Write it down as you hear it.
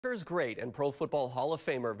Packers great and Pro Football Hall of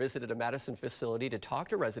Famer visited a Madison facility to talk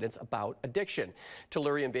to residents about addiction.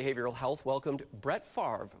 Tellurian Behavioral Health welcomed Brett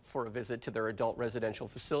Favre for a visit to their adult residential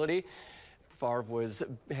facility. Favre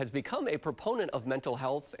has become a proponent of mental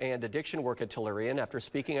health and addiction work at Tellurian after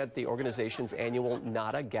speaking at the organization's annual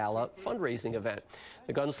Nada Gala fundraising event.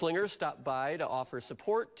 The gunslinger stopped by to offer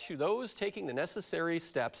support to those taking the necessary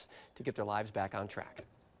steps to get their lives back on track.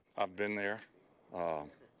 I've been there.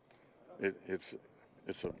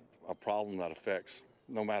 It's a problem that affects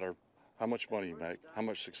no matter how much money you make, how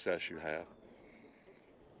much success you have,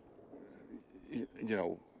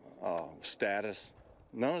 status,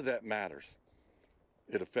 none of that matters.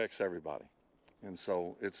 It affects everybody. And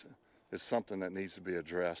so it's something that needs to be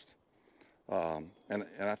addressed. And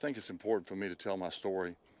I think it's important for me to tell my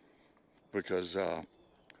story because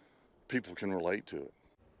people can relate to it.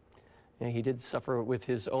 Yeah, he did suffer with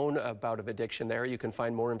his own bout of addiction there. You can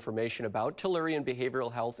find more information about Tellurian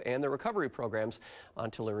Behavioral Health and the recovery programs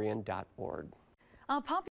on tellurian.org.